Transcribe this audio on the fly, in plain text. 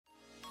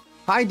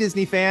Hi,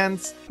 Disney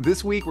fans.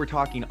 This week we're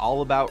talking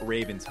all about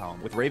Raven's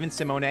Home with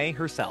Raven-Symoné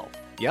herself.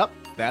 Yep,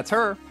 that's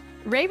her.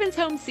 Raven's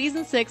Home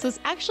Season 6 was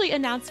actually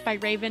announced by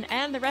Raven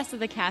and the rest of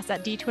the cast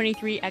at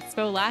D23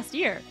 Expo last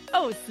year.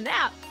 Oh,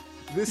 snap!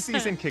 This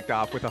season kicked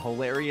off with a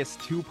hilarious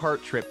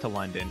two-part trip to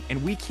London,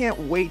 and we can't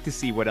wait to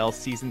see what else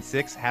Season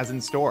 6 has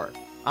in store.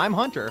 I'm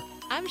Hunter.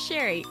 I'm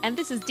Sherry, and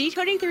this is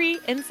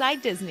D23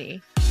 Inside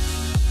Disney.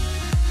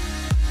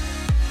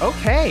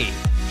 Okay,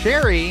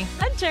 Sherry.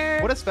 Hunter!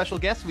 What a special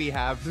guest we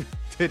have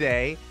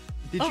today.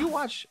 Did you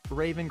watch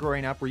Raven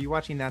growing up? Were you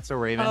watching That's So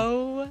Raven?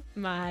 Oh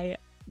my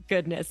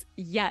goodness.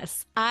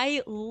 Yes,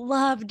 I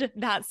loved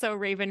That's So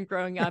Raven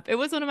growing up. It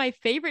was one of my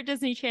favorite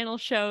Disney Channel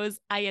shows.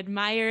 I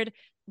admired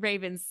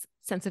Raven's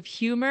sense of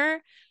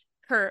humor,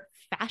 her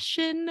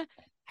fashion,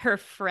 her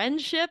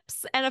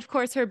friendships, and of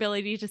course, her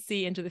ability to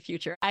see into the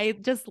future. I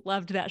just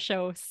loved that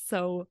show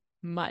so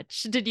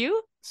much. Did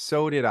you?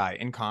 So did I.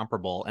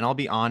 Incomparable. And I'll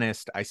be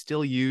honest, I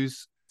still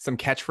use some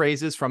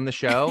catchphrases from the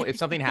show. If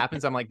something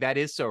happens, I'm like, that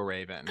is so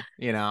Raven,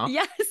 you know?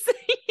 Yes.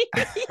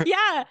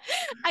 Yeah.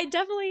 I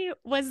definitely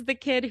was the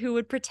kid who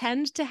would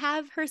pretend to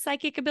have her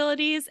psychic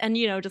abilities and,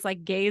 just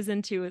like gaze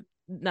into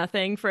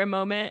nothing for a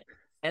moment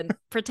and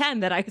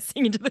pretend that I was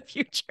seeing into the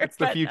future. It's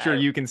the future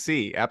you can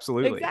see.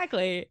 Absolutely.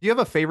 Exactly. Do you have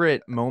a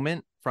favorite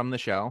moment from the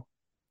show?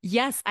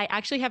 Yes, I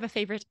actually have a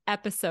favorite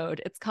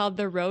episode. It's called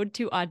The Road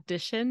to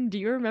Audition. Do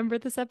you remember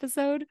this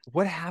episode?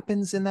 What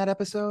happens in that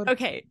episode?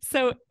 Okay,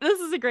 so this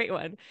is a great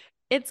one.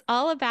 It's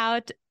all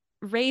about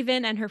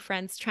Raven and her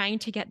friends trying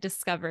to get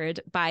discovered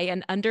by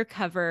an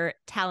undercover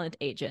talent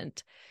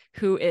agent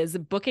who is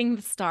booking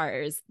the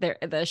stars.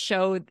 The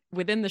show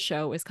within the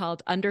show is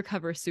called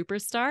Undercover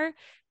Superstar.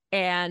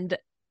 And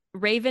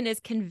Raven is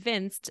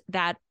convinced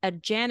that a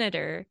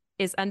janitor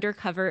is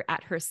undercover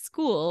at her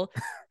school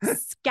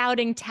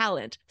scouting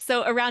talent.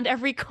 So around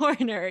every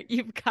corner,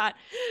 you've got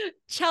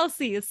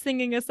Chelsea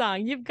singing a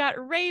song. You've got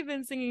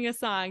Raven singing a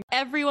song.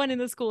 Everyone in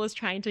the school is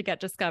trying to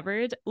get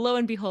discovered. Lo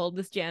and behold,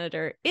 this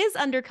janitor is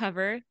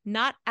undercover,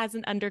 not as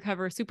an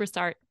undercover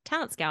superstar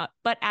talent scout,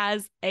 but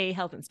as a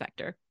health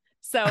inspector.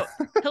 So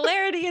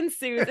hilarity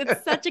ensues.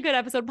 It's such a good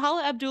episode.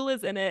 Paula Abdul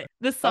is in it.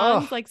 The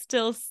songs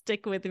still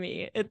stick with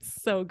me.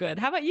 It's so good.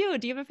 How about you?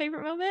 Do you have a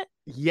favorite moment?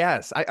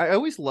 Yes. I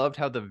always loved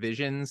how the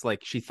visions,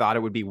 she thought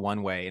it would be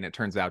one way and it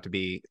turns out to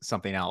be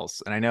something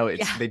else. And I know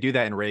they do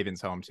that in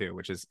Raven's Home too,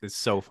 which is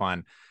so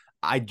fun.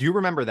 I do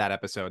remember that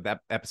episode.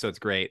 That episode's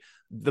great.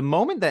 The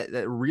moment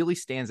that really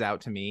stands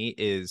out to me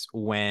is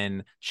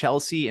when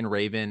Chelsea and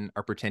Raven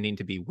are pretending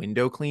to be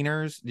window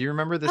cleaners. Do you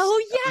remember this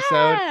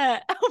episode?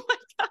 Oh my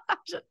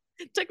gosh.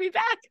 It took me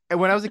back. And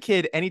when I was a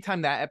kid,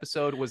 anytime that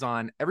episode was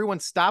on,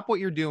 everyone stop what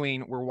you're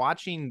doing. We're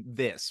watching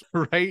this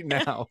right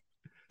now.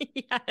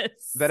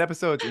 Yes. That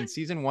episode's in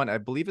season 1. I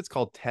believe it's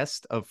called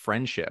Test of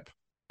Friendship.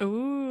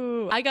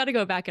 Ooh, I got to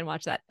go back and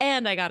watch that.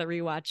 And I got to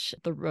rewatch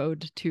The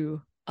Road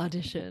to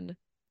Audition.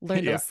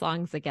 Learn those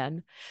songs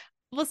again.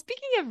 Well,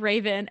 speaking of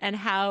Raven and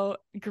how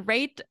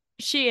great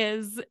she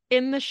is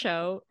in the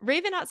show,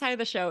 Raven outside of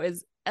the show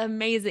is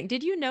amazing.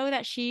 Did you know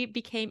that she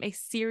became a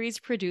series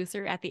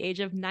producer at the age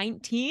of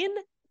 19?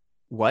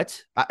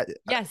 What?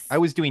 Yes. I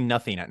was doing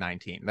nothing at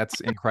 19.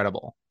 That's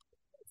incredible.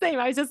 Same.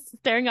 I was just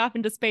staring off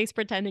into space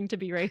pretending to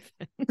be Raven.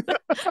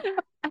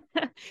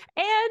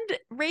 And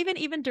Raven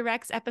even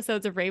directs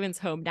episodes of Raven's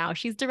Home now.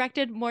 She's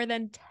directed more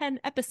than 10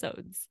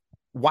 episodes.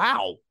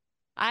 Wow.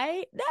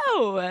 I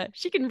know.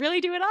 She can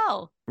really do it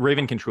all.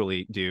 Raven can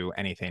truly do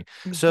anything.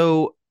 Mm-hmm.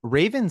 So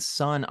Raven's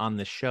son on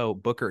the show,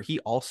 Booker, he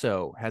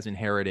also has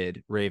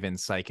inherited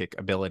Raven's psychic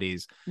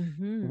abilities.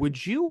 Mm-hmm.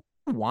 Would you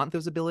want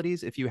those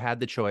abilities if you had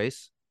the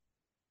choice?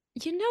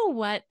 You know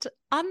what?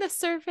 On the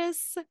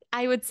surface,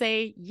 I would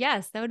say,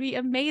 yes, that would be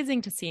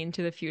amazing to see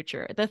into the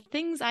future. The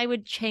things I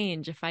would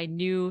change if I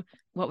knew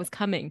what was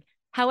coming.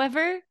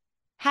 However,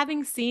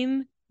 having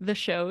seen the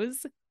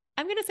shows,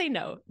 I'm going to say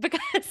no, because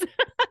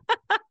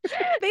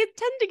they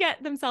tend to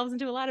get themselves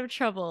into a lot of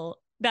trouble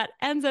that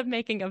ends up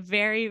making a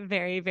very,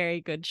 very,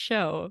 very good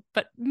show,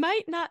 but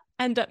might not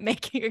end up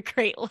making a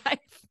great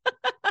life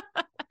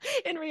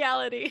in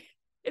reality.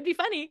 It'd be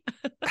funny.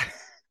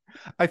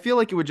 I feel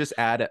like it would just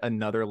add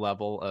another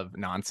level of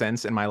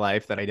nonsense in my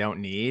life that I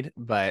don't need.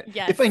 But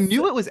yes. If I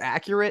knew it was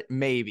accurate,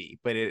 maybe.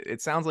 But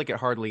it sounds like it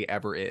hardly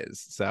ever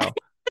is. So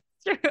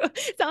true.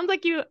 Sounds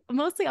like you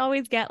mostly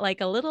always get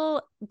a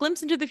little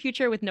glimpse into the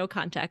future with no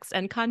context.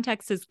 And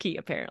context is key,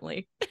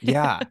 apparently.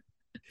 Yeah.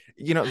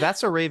 That's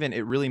So Raven.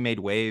 It really made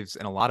waves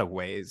in a lot of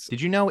ways.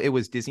 Did you know it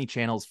was Disney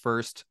Channel's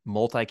first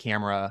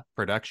multi-camera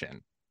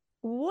production?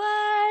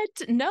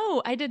 What?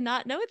 No, I did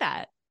not know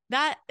that.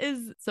 That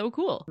is so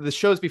cool. The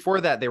shows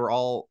before that, they were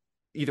all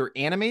either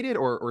animated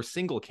or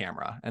single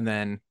camera. And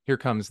then here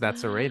comes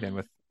That's So Raven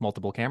with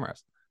multiple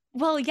cameras.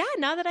 Well, yeah,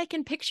 now that I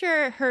can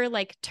picture her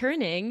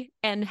turning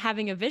and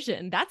having a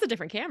vision, that's a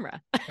different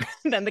camera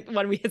than the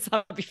one we had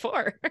saw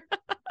before.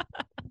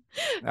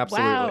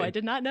 Absolutely. Wow, I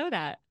did not know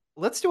that.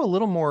 Let's do a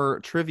little more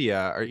trivia.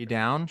 Are you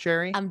down,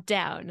 Sherry? I'm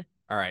down.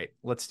 All right,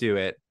 let's do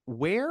it.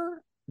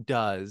 Where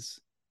does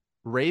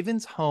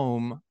Raven's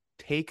home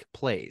take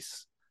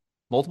place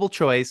Multiple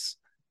choice.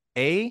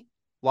 A,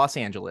 Los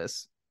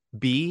Angeles.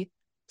 B,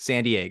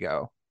 San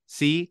Diego.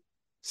 C,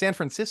 San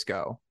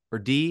Francisco. Or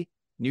D,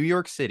 New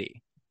York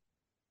City.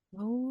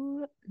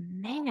 Oh,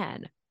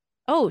 man.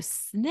 Oh,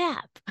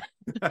 snap.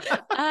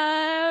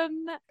 A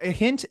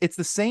hint, it's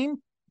the same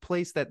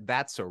place that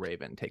That's So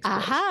Raven takes place.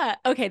 Aha.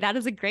 Okay, that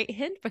is a great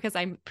hint because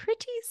I'm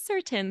pretty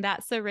certain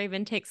That's So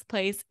Raven takes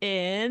place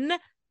in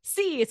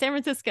C, San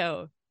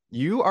Francisco.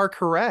 You are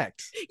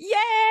correct.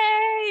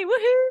 Yay!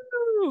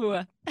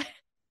 Woohoo!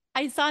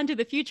 I saw into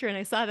the future and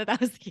I saw that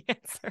was the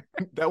answer.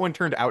 That one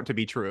turned out to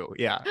be true.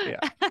 Yeah.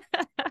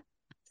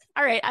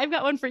 All right, I've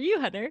got one for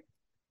you, Hunter.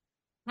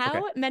 How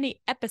Okay.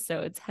 many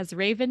episodes has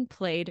Raven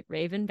played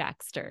Raven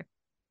Baxter?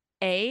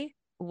 A,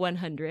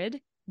 100,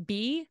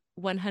 B,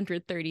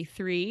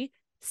 133,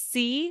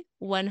 C,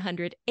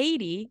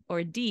 180,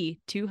 or D,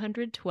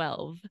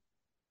 212?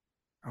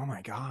 Oh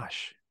my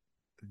gosh.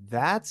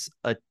 That's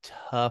a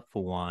tough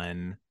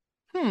one.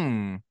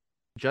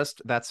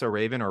 Just That's So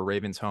Raven or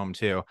Raven's Home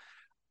too.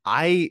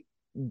 I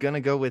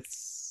gonna go with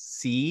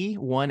C,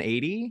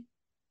 180.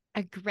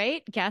 A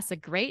great guess, a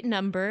great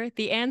number.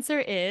 The answer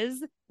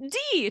is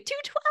D,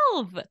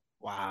 212.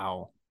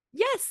 Wow.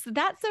 Yes,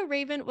 That's So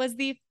Raven was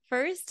the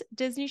first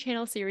Disney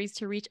Channel series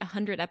to reach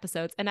 100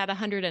 episodes. And at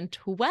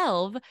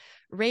 112,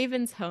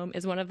 Raven's Home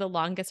is one of the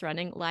longest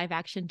running live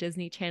action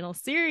Disney Channel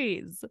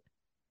series.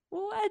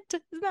 What?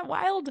 Isn't that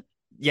wild?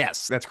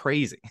 Yes, that's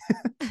crazy.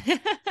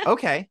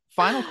 Okay,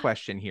 final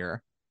question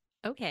here.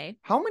 Okay.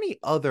 How many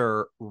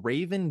other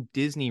Raven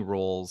Disney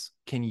roles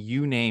can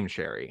you name,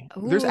 Sherry?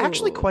 Ooh. There's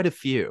actually quite a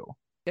few.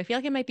 I feel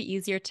like it might be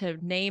easier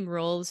to name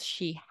roles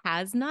she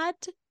has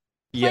not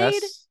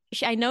played. Yes.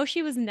 I know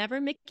she was never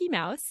Mickey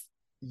Mouse.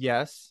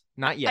 Yes.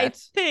 Not yet. I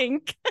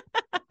think.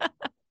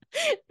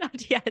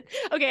 Not yet.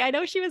 Okay, I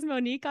know she was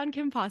Monique on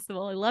Kim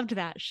Possible. I loved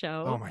that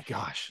show. Oh my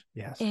gosh.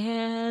 Yes.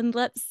 And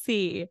let's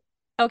see.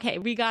 Okay,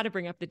 we got to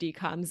bring up the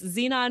DComs.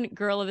 Xenon,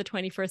 Girl of the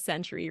 21st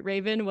Century.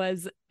 Raven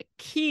was a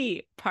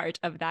key part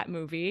of that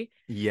movie.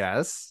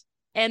 Yes.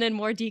 And in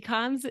more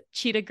DComs,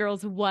 Cheetah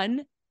Girls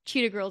 1,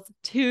 Cheetah Girls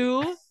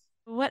 2.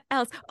 What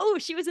else? Oh,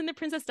 she was in the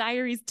Princess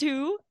Diaries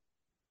 2.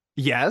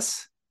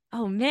 Yes.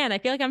 Oh man, I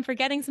feel like I'm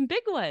forgetting some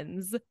big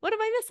ones. What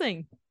am I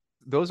missing?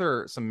 Those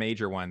are some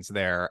major ones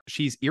there.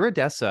 She's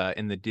Iridessa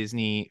in the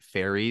Disney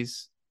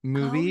Fairies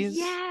movies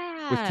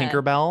with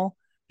Tinkerbell.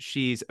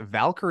 She's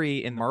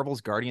Valkyrie in Marvel's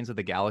Guardians of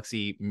the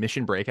Galaxy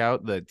Mission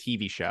Breakout, the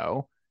TV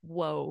show.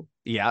 Whoa.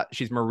 Yeah,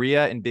 she's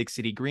Maria in Big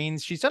City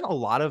Greens. She's done a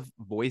lot of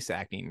voice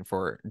acting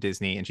for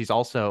Disney, and she's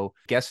also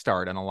guest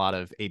starred on a lot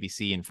of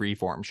ABC and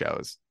Freeform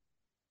shows.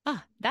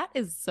 Ah, that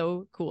is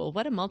so cool.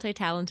 What a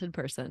multi-talented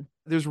person.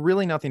 There's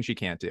really nothing she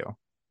can't do.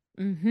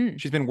 Mm-hmm.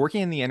 She's been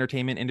working in the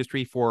entertainment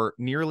industry for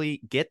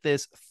nearly, get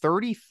this,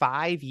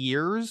 35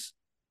 years.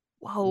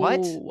 Whoa.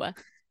 What?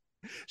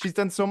 She's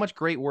done so much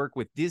great work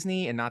with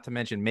Disney, and not to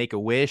mention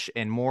Make-A-Wish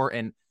and more.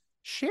 And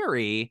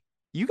Sherry,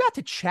 you got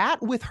to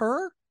chat with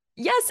her?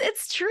 Yes,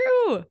 it's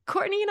true.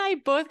 Courtney and I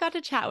both got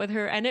to chat with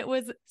her, and it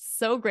was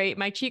so great.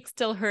 My cheeks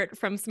still hurt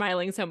from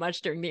smiling so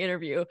much during the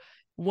interview.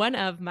 One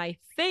of my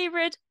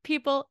favorite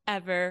people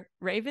ever,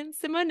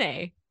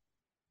 Raven-Symoné.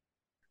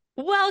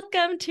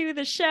 Welcome to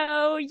the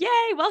show.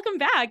 Yay, welcome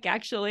back,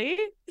 actually.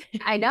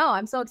 I know.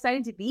 I'm so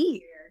excited to be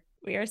here.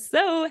 We are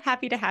so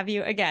happy to have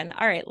you again.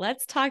 All right,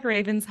 let's talk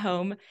Raven's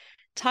Home.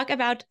 Talk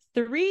about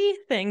 3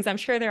 things. I'm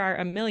sure there are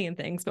a million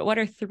things, but what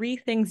are 3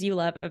 things you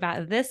love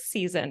about this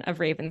season of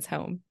Raven's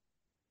Home?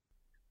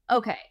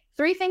 Okay,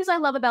 3 things I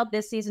love about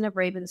this season of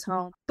Raven's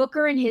Home.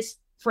 Booker and his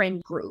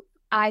friend group.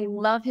 I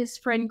love his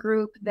friend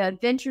group, the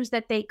adventures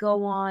that they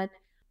go on,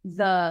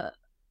 the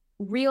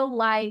real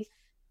life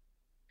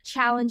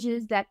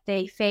challenges that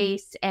they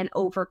face and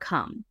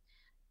overcome.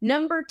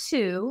 Number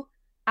 2,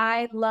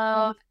 I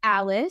love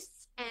Alice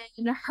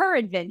and her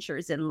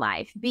adventures in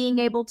life, being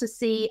able to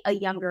see a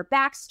younger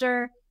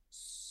Baxter,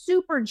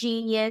 super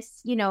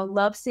genius,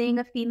 love seeing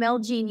a female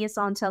genius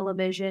on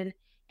television,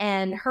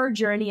 and her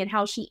journey and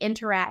how she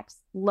interacts.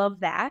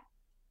 Love that.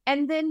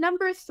 And then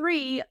number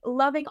 3,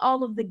 loving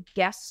all of the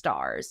guest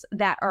stars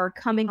that are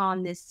coming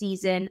on this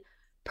season,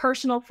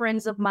 personal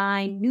friends of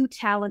mine, new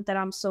talent that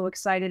I'm so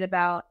excited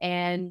about,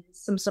 and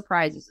some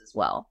surprises as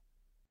well.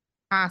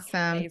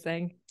 Awesome.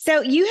 Amazing.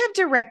 So you have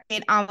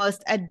directed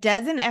almost a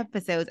dozen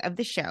episodes of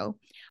the show.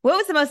 What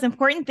was the most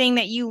important thing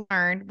that you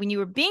learned when you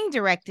were being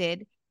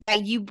directed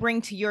that you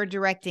bring to your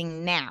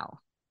directing now?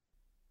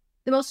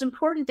 The most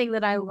important thing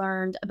that I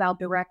learned about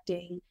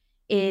directing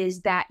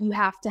is that you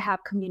have to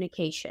have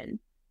communication.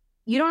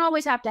 You don't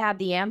always have to have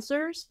the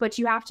answers, but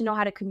you have to know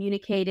how to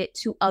communicate it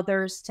to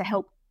others to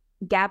help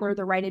gather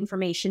the right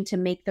information to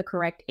make the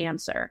correct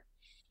answer.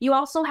 You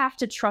also have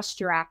to trust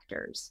your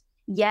actors.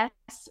 Yes,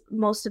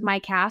 most of my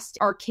cast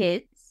are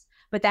kids,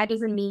 but that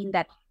doesn't mean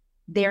that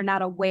they're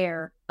not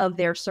aware of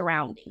their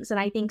surroundings. And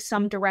I think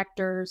some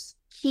directors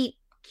keep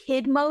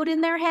kid mode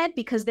in their head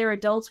because they're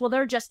adults. Well,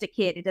 they're just a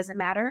kid. It doesn't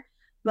matter.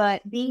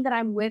 But being that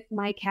I'm with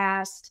my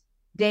cast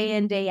day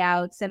in, day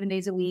out, 7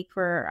 days a week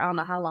for I don't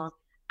know how long,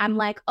 I'm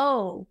like,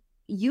 oh,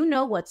 you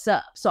know what's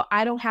up. So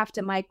I don't have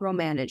to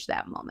micromanage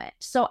that moment.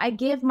 So I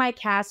give my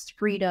cast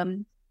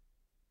freedom.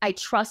 I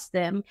trust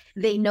them.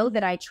 They know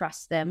that I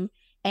trust them.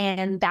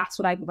 And that's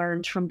what I've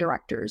learned from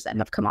directors that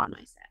have come on my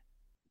set.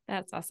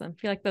 That's awesome.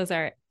 I feel like those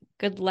are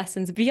good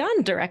lessons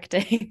beyond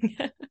directing.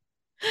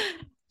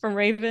 From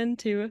Raven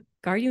to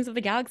Guardians of the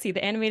Galaxy,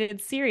 the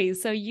animated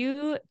series. So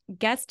you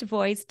guest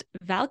voiced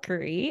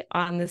Valkyrie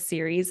on the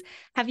series.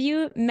 Have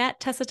you met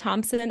Tessa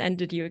Thompson and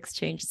did you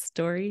exchange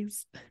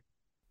stories?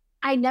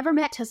 I never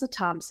met Tessa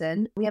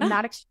Thompson. We have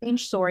not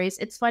exchanged stories.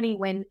 It's funny,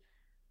 when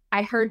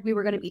I heard we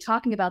were going to be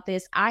talking about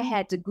this, I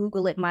had to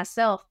Google it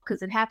myself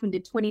because it happened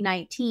in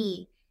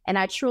 2019. And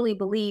I truly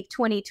believe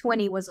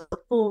 2020 was a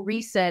full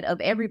reset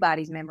of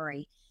everybody's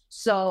memory.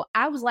 So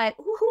I was like,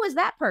 who is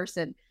that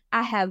person?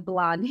 I have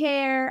blonde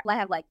hair. I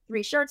have like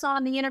 3 shirts on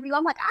in the interview.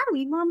 I'm like, I don't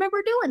even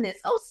remember doing this.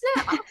 Oh,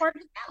 snap. I'm a part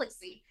of the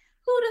galaxy.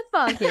 Who'd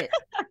have thunk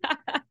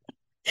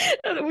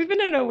it? We've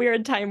been in a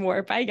weird time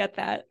warp. I get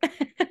that.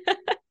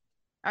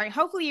 All right.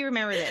 Hopefully you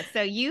remember this.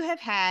 So you have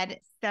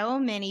had so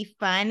many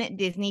fun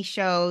Disney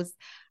shows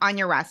on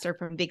your roster,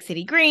 from Big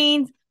City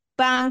Greens,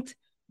 Bunked,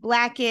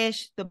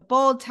 Blackish, The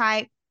Bold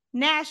Type,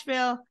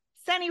 Nashville,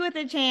 Sunny with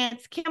a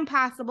Chance, Kim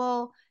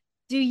Possible.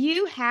 Do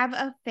you have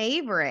a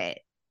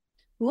favorite?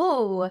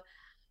 Whoa.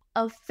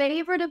 A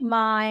favorite of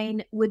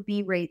mine would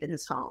be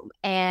Raven's Home.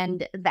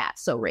 And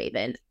that's so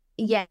Raven.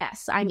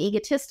 Yes, I'm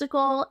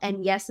egotistical.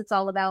 And yes, it's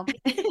all about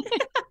me.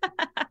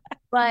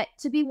 But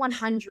to be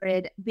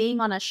 100,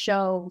 being on a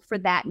show for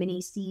that many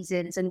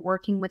seasons and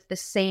working with the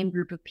same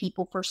group of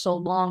people for so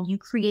long, you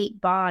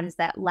create bonds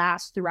that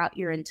last throughout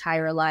your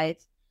entire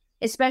life.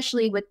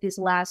 Especially with these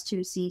last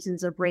 2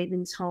 seasons of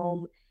Raven's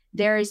Home,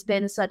 there has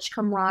been such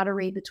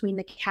camaraderie between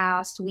the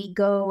cast. We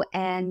go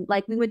and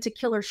we went to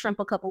Killer Shrimp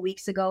a couple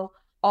weeks ago,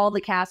 all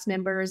the cast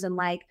members, and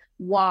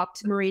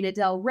walked Marina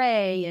Del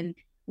Rey, and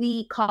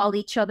we call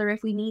each other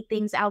if we need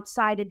things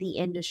outside of the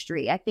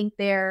industry. I think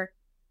there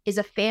is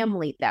a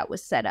family that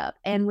was set up.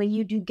 And when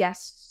you do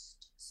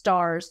guest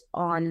stars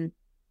on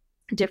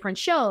different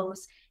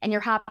shows and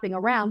you're hopping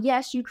around,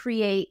 yes, you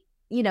create,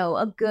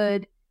 a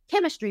good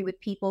chemistry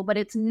with people, but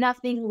it's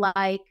nothing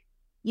like,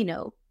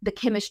 the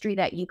chemistry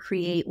that you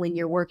create when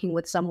you're working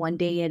with someone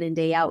day in and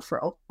day out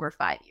for over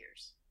 5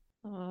 years.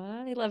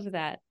 Oh, I love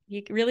that.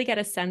 You really get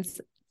a sense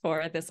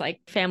for this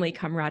family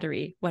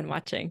camaraderie when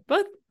watching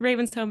both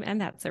Raven's Home and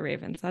That's a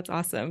Raven. So that's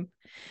awesome.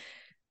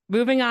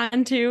 Moving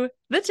on to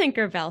the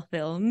Tinkerbell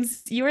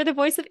films. You were the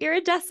voice of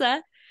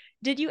Iridessa.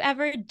 Did you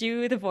ever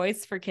do the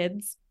voice for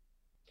kids?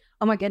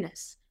 Oh my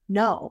goodness.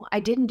 No, I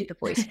didn't do the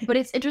voice. But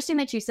it's interesting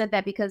that you said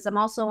that, because I'm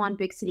also on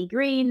Big City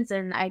Greens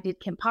and I did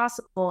Kim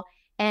Possible.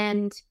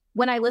 And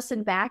when I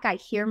listen back, I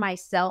hear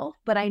myself,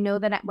 but I know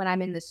that when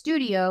I'm in the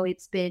studio,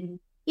 it's been,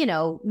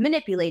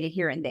 manipulated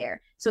here and there.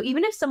 So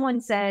even if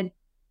someone said,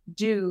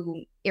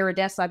 do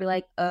Iridessa, I'd be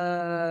like,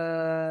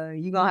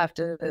 you're gonna have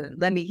to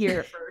let me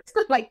hear it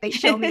first. They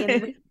show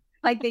me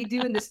like they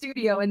do in the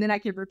studio, and then I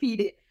can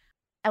repeat it.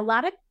 A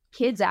lot of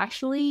kids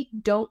actually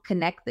don't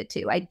connect the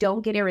two. I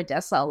don't get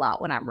Iridessa a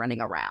lot when I'm running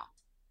around.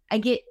 I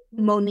get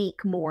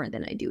Monique more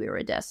than I do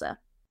Iridessa.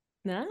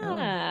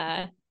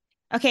 Ah.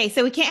 Okay,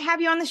 so we can't have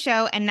you on the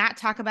show and not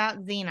talk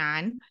about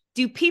Xenon.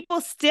 Do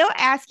people still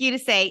ask you to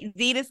say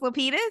Zetus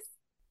Lapidus?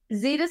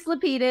 Zetus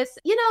Lapidus,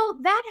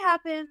 that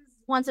happens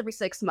once every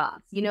 6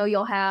 months.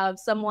 You'll have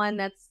someone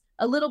that's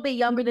a little bit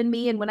younger than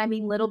me. And when I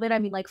mean little bit, I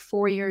mean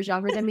 4 years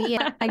younger than me.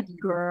 And I'm like,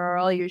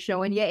 girl, you're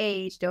showing your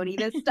age. Don't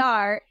even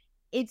start.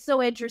 It's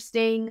so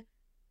interesting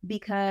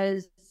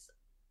because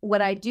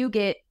what I do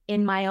get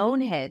in my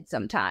own head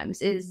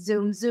sometimes is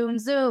zoom, zoom,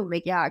 zoom.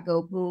 Make y'all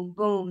go boom,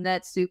 boom.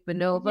 That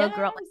supernova, yes.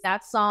 Girl.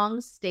 That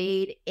song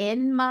stayed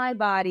in my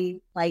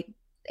body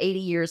 80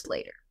 years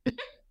later.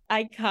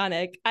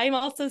 Iconic. I'm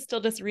also still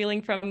just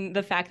reeling from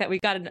the fact that we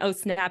got an oh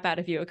snap out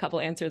of you a couple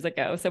answers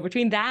ago. So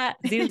between that,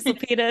 Zeus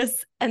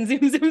Lapidus, and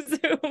zoom, zoom,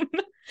 zoom,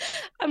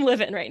 I'm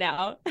living right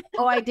now.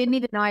 Oh, I didn't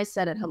even know I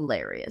said it.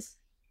 Hilarious.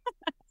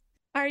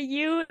 Are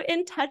you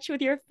in touch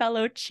with your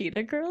fellow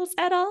Cheetah Girls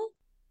at all?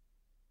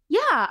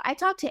 Yeah, I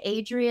talked to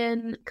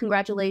Adrienne.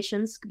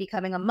 Congratulations,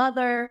 becoming a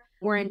mother.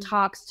 We're in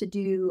talks to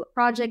do a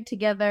project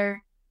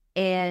together.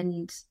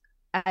 And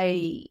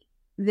I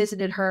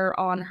visited her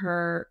on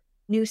her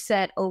new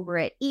set over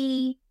at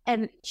E,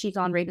 and she's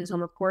on Raven's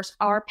Home, of course.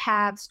 Our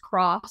paths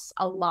cross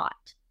a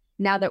lot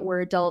now that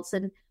we're adults.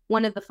 And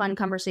one of the fun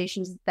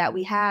conversations that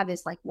we have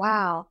is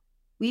wow,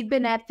 we've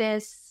been at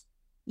this,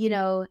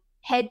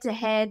 head to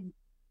head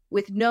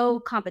with no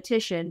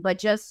competition, but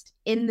just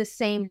in the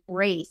same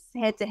race,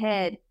 head to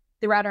head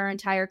throughout our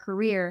entire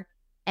career.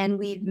 And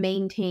we've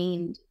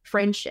maintained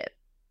friendship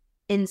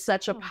in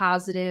such a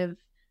positive,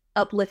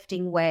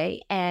 uplifting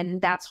way. And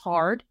that's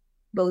hard.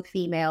 Both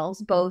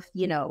females, both,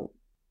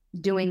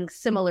 doing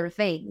similar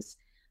things,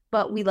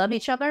 but we love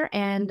each other.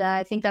 And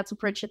I think that's a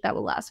friendship that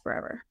will last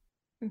forever.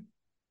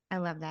 I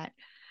love that.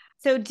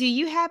 So do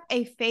you have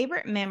a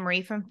favorite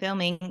memory from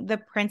filming The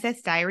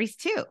Princess Diaries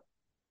 2?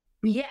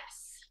 Yes.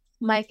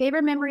 My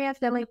favorite memory of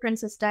filming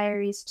Princess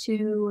Diaries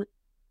 2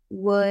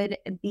 would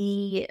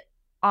be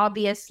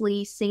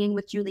obviously singing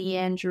with Julie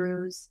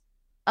Andrews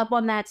up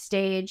on that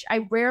stage.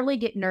 I rarely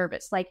get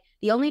nervous. Like,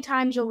 the only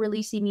times you'll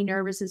really see me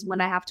nervous is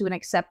when I have to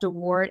accept an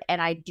award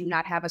and I do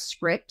not have a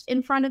script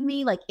in front of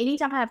me. Like,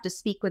 anytime I have to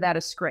speak without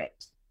a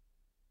script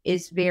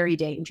is very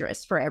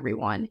dangerous for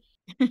everyone.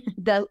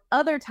 The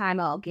other time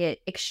I'll get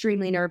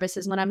extremely nervous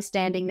is when I'm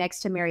standing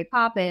next to Mary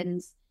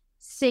Poppins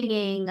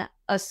singing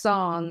a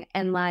song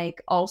and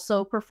like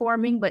also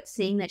performing, but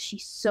seeing that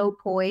she's so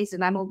poised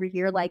and I'm over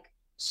here like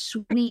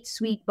sweet,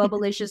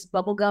 bubblicious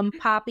bubblegum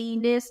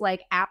poppiness,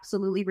 like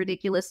absolutely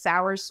ridiculous,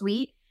 sour,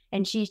 sweet.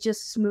 And she's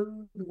just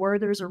smooth,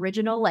 Werther's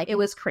original. Like, it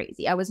was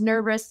crazy. I was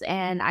nervous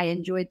and I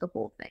enjoyed the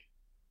whole thing.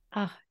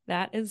 Oh,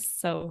 that is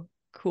so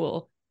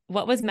cool.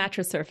 What was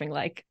mattress surfing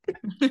like?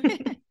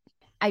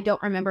 I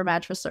don't remember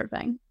mattress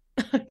surfing.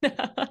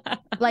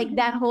 Like,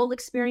 that whole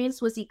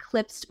experience was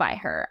eclipsed by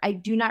her. I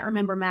do not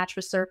remember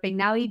mattress surfing.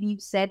 Now you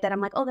said that,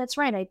 I'm like, oh, that's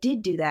right, I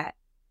did do that,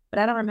 but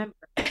I don't remember.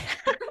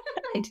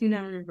 I do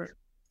not remember.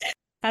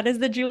 That is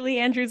the Julie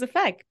Andrews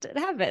effect. It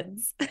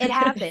happens. It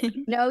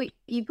happened. No,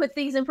 you put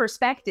things in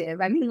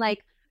perspective. I mean,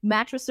 like,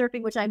 mattress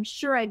surfing, which I'm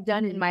sure I've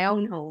done in my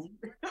own home,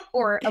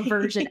 or a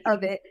version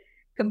of it,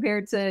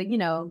 compared to, you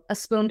know, a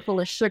spoonful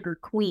of sugar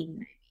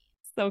queen.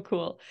 So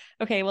cool.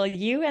 Okay, well,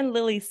 you and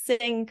Lily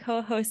Singh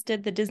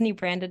co-hosted the Disney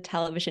branded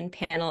television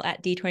panel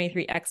at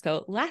D23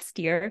 Expo last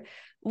year.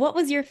 What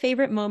was your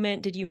favorite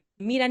moment? Did you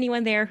meet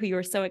anyone there who you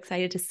were so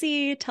excited to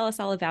see? Tell us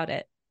all about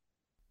it.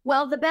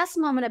 Well, the best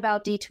moment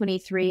about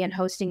D23 and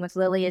hosting with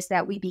Lily is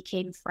that we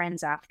became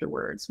friends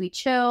afterwards. We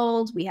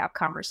chilled, we have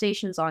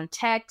conversations on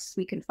text,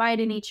 we confide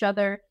in each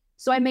other.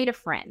 So I made a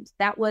friend.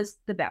 That was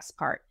the best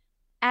part.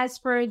 As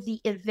for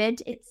the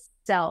event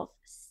itself,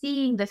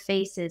 seeing the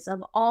faces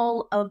of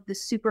all of the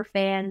super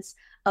fans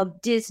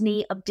of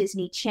Disney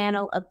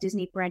Channel, of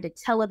Disney branded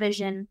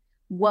television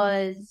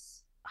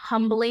was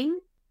humbling,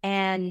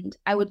 and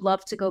I would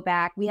love to go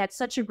back. We had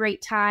such a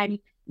great time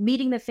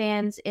meeting the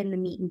fans in the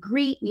meet and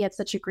greet. We had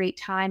such a great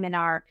time in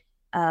our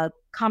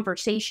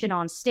conversation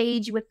on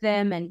stage with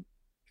them and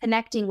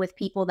connecting with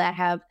people that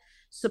have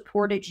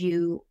supported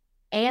you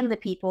and the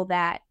people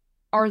that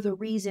are the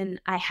reason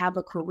I have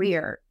a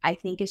career, I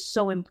think is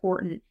so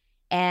important.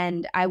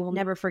 And I will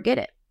never forget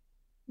it.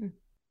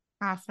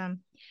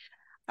 Awesome.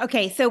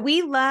 Okay, so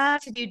we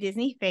love to do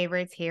Disney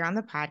favorites here on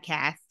the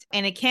podcast,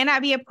 and it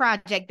cannot be a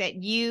project that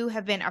you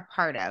have been a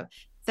part of.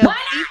 So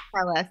please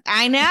tell us.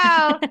 I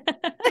know.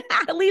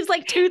 It leaves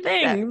like two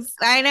things.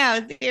 I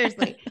know,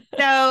 seriously.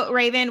 So,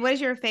 Raven, what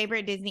is your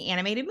favorite Disney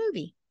animated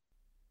movie?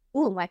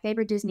 Oh, my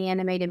favorite Disney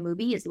animated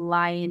movie is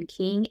Lion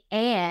King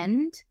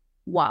and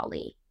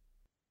WALL-E.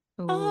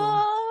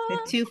 Oh,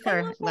 the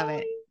twofer. Love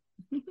it.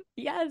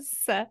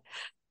 Yes.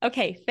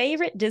 Okay,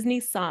 favorite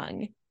Disney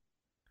song?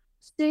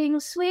 Sing,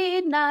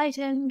 sweet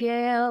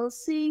nightingale,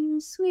 sing,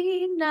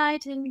 sweet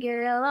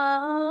nightingale.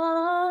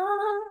 Ah.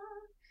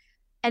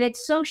 And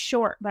it's so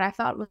short, but I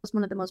thought it was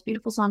one of the most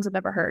beautiful songs I've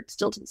ever heard,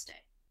 still to this day.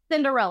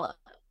 Cinderella,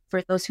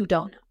 for those who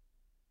don't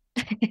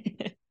know.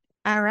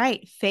 All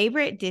right,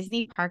 favorite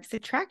Disney parks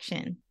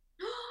attraction?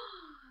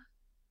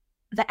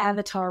 The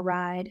Avatar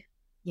ride.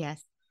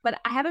 Yes. But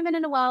I haven't been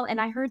in a while, and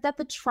I heard that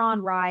the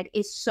Tron ride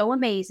is so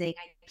amazing.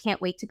 I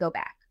can't wait to go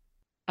back.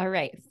 All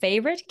right.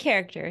 Favorite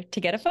character to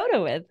get a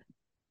photo with?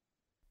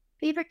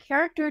 Favorite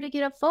character to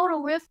get a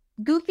photo with?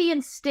 Goofy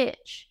and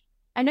Stitch.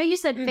 I know you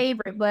said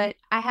favorite, but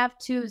I have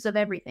twos of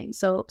everything,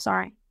 so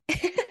sorry.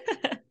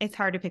 It's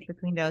hard to pick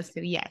between those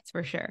two. Yes,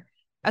 for sure.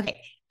 Okay.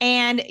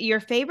 And your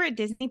favorite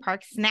Disney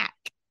park snack?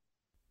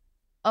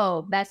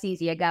 Oh, that's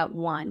easy. I got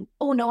one.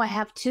 Oh, no, I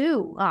have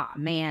two. Oh,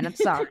 man, I'm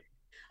sorry.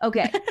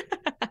 Okay.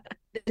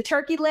 The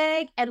turkey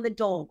leg and the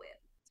Dole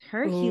Whip.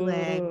 Turkey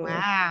leg.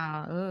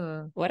 Wow.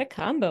 Ooh. What a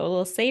combo. A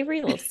little savory,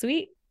 a little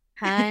sweet.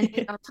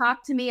 Honey, don't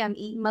talk to me. I'm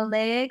eating my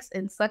legs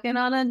and sucking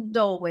on a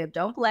Dole Whip.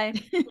 Don't play.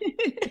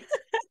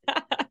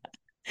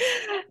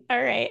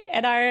 All right.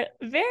 And our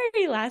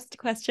very last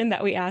question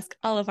that we ask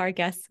all of our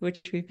guests,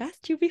 which we've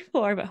asked you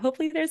before, but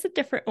hopefully there's a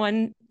different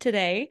one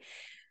today.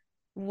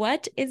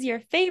 What is your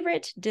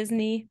favorite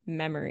Disney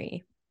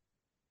memory?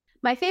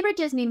 My favorite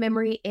Disney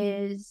memory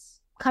is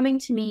coming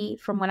to me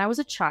from when I was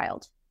a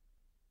child.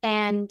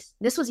 And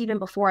this was even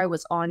before I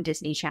was on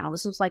Disney Channel.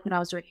 This was like when I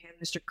was doing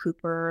Mr.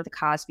 Cooper, The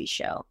Cosby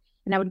Show.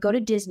 And I would go to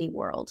Disney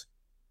World.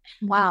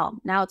 Wow,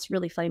 now it's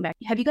really flooding back.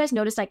 Have you guys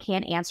noticed I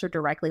can't answer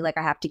directly? Like,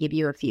 I have to give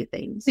you a few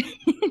things.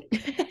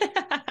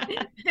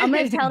 I'm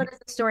going to tell it as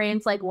a story, and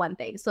it's like one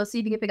thing. So see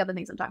if you can pick up the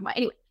things I'm talking about.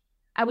 Anyway,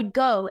 I would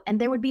go, and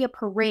there would be a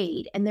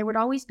parade, and there would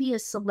always be a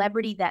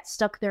celebrity that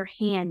stuck their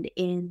hand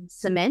in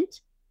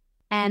cement.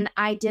 And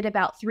I did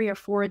about 3 or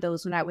 4 of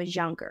those when I was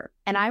younger.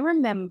 And I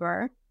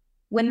remember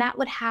when that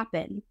would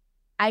happen,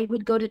 I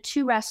would go to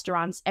 2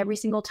 restaurants every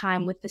single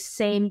time with the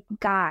same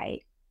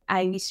guy.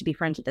 I used to be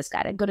friends with this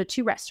guy. I'd go to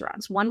 2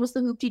 restaurants. One was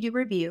the Hoop-Dee-Doo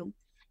Review,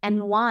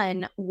 and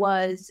one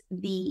was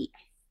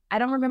I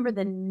don't remember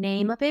the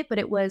name of it, but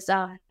it was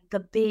the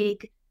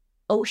big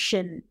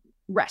ocean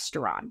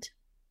restaurant.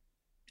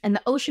 And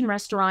the ocean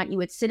restaurant, you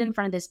would sit in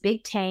front of this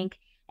big tank,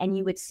 and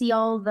you would see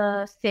all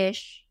the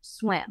fish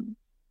swim.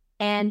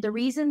 And the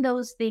reason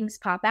those things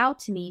pop out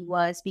to me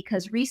was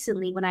because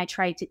recently when I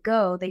tried to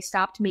go, they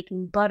stopped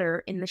making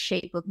butter in the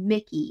shape of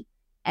Mickey.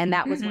 And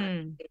that was one of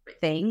my favorite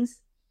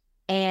things.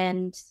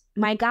 And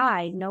my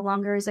guide no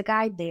longer is a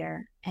guide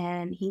there.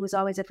 And he was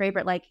always a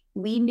favorite. Like,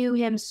 we knew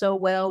him so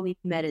well. We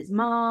met his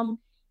mom.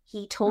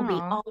 He told me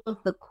all of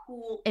the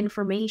cool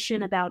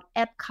information about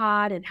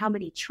Epcot and how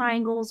many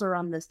triangles are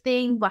on this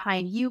thing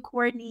behind you,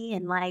 Courtney.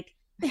 And like,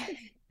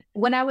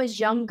 when I was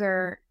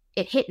younger,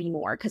 it hit me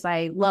more because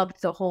I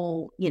loved the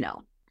whole,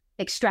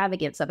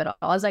 extravagance of it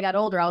all. As I got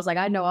older, I was like,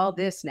 I know all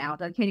this now.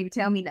 You can't even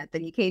tell me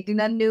nothing. You can't do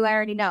nothing new. I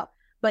already know.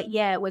 But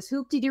yeah, it was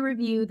Hoop-Dee-Doo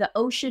Review, the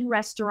Ocean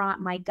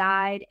Restaurant, my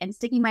guide, and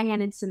sticking my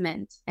hand in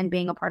cement and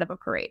being a part of a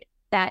parade.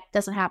 That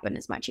doesn't happen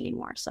as much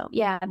anymore. So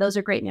yeah, those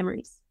are great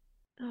memories.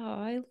 Oh,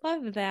 I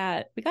love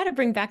that. We got to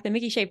bring back the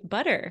Mickey-shaped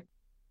butter.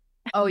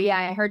 Oh yeah,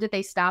 I heard that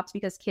they stopped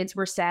because kids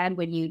were sad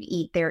when you'd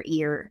eat their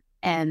ear.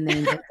 And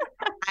then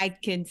I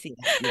can see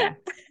that. Yeah.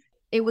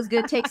 It was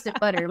good tasting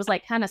butter. It was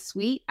like kind of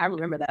sweet. I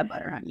remember that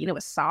butter, honey. It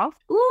was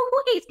soft. Ooh,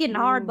 it's getting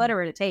hard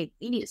butter to take.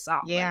 You need a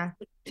soft. Yeah.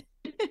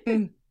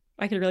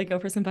 I could really go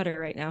for some butter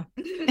right now.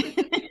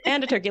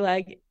 And a turkey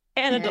leg.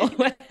 And a Dole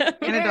Whip.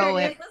 And a Dole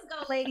Whip. Let's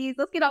go, ladies.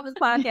 Let's get off this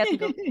podcast and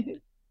go.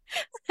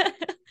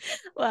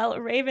 Well,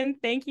 Raven,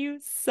 thank you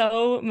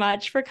so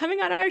much for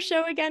coming on our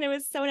show again. It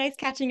was so nice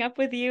catching up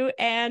with you.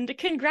 And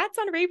congrats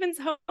on Raven's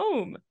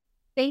home.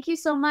 Thank you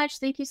so much.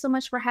 Thank you so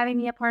much for having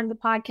me a part of the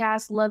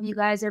podcast. Love you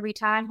guys every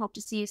time. Hope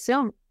to see you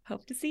soon.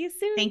 Hope to see you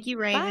soon. Thank you,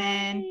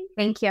 Raven. Bye.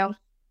 Thank you.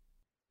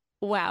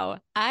 Wow.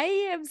 I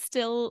am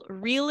still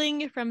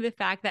reeling from the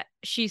fact that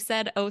she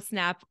said, oh,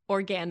 snap,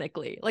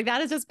 organically. Like,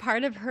 that is just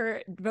part of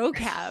her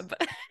vocab.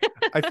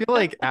 I feel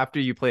like after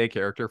you play a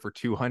character for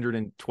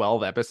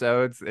 212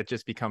 episodes, it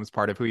just becomes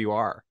part of who you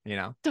are,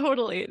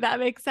 Totally. That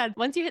makes sense.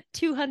 Once you hit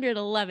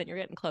 211, you're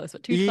getting close.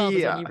 But 212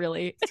 is when you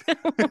really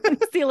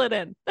seal it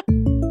in.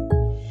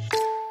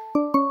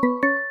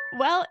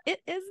 Well, it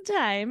is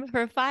time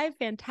for 5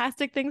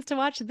 fantastic things to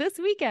watch this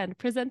weekend,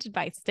 presented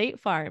by State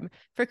Farm.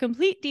 For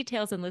complete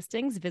details and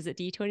listings, visit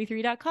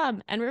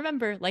d23.com. And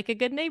remember, like a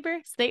good neighbor,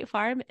 State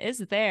Farm is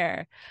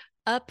there.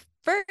 Up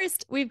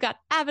first, we've got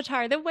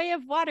Avatar: The Way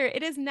of Water.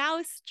 It is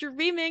now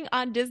streaming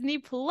on Disney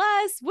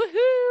Plus.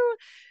 Woohoo!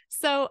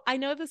 So I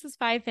know this is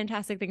 5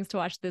 fantastic things to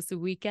watch this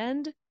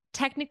weekend.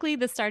 Technically,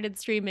 this started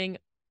streaming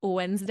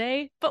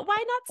Wednesday, but why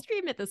not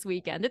stream it this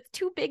weekend? It's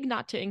too big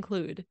not to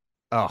include.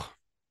 Oh,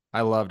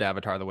 I loved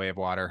Avatar: The Way of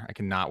Water. I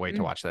cannot wait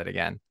to watch that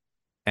again.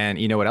 And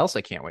you know what else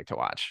I can't wait to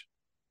watch?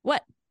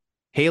 What?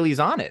 Haley's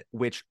on It,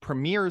 which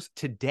premieres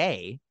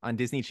today on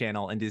Disney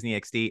Channel and Disney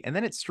XD, and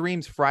then it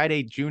streams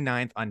Friday, June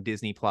 9th on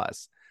Disney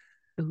Plus.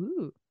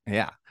 Ooh.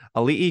 Yeah.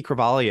 Ali'i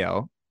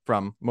Carvalho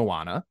from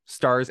Moana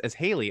stars as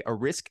Haley, a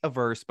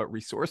risk-averse but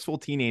resourceful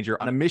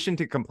teenager on a mission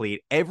to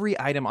complete every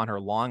item on her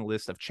long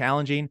list of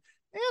challenging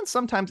and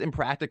sometimes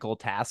impractical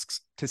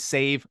tasks to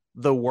save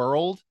the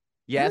world.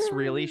 Yes,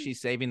 really, she's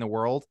saving the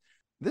world.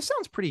 This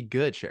sounds pretty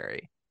good,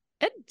 Sherry.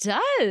 It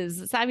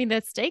does. I mean,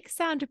 the stakes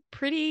sound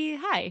pretty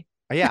high.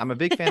 Yeah, I'm a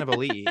big fan of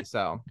Ali'i,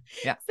 so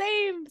yeah.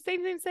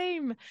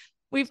 Same.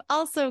 We've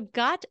also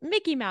got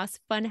Mickey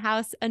Mouse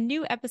Funhouse, a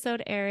new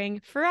episode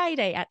airing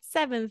Friday at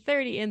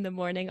 7:30 in the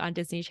morning on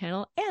Disney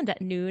Channel and at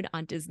noon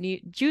on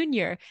Disney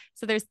Junior.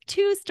 So there's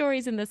 2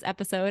 stories in this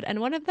episode, and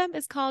one of them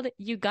is called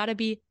You Gotta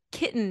Be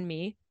Kitten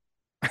Me.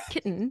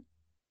 Kitten,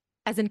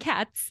 as in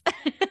cats.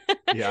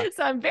 Yeah.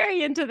 So I'm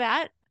very into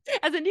that.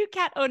 As a new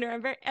cat owner,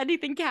 I'm very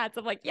anything cats.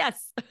 I'm like,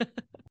 yes.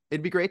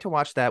 It'd be great to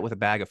watch that with a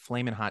bag of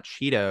Flamin' Hot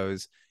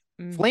Cheetos.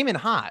 Flamin'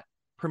 Hot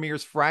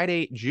premieres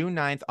Friday, June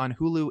 9th on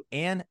Hulu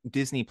and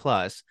Disney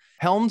Plus.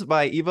 Helmed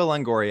by Eva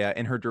Longoria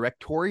in her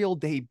directorial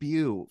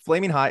debut,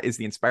 Flamin' Hot is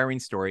the inspiring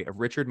story of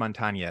Richard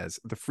Montañez,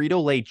 the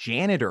Frito-Lay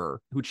janitor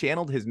who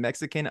channeled his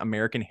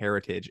Mexican-American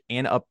heritage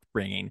and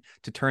upbringing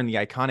to turn the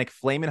iconic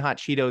Flamin' Hot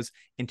Cheetos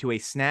into a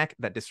snack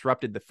that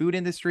disrupted the food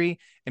industry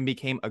and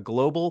became a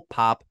global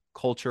pop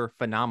culture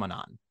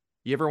phenomenon.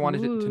 You ever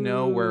wanted to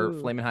know where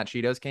Flamin' Hot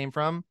Cheetos came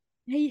from?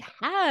 I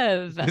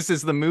have. This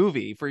is the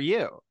movie for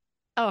you.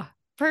 Oh,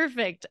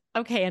 perfect.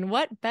 Okay, and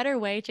what better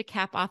way to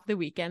cap off the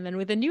weekend than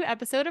with a new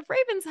episode of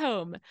Raven's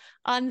Home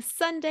on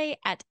Sunday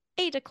at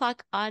 8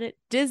 o'clock on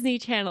Disney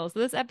Channel. So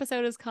this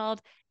episode is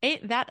called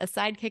Ain't That a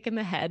Sidekick in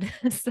the Head?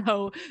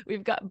 So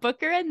we've got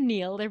Booker and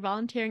Neil. They're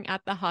volunteering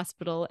at the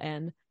hospital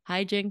and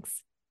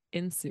hijinks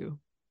ensue.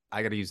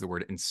 I got to use the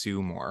word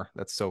ensue more.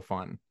 That's so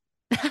fun.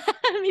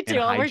 Me too.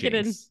 I'll work it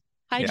in.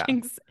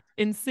 Hijinks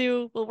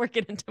ensue. We'll work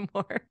it into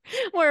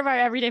more of our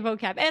everyday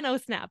vocab. And oh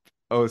snap.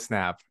 Oh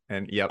snap.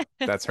 And yep,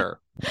 that's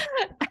her.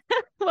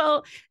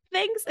 Well,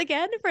 thanks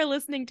again for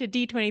listening to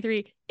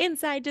D23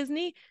 Inside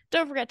Disney.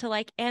 Don't forget to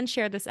like and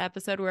share this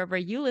episode wherever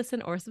you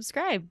listen or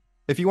subscribe.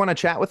 If you want to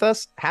chat with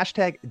us,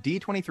 hashtag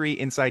D23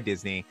 Inside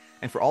Disney.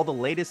 And for all the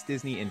latest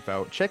Disney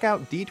info, check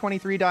out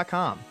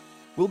D23.com.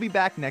 We'll be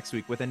back next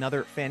week with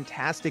another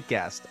fantastic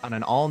guest on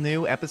an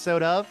all-new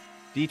episode of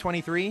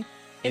D23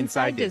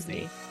 Inside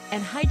Disney.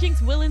 And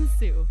hijinks will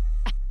ensue.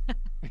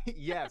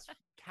 Yes,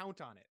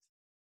 count on it.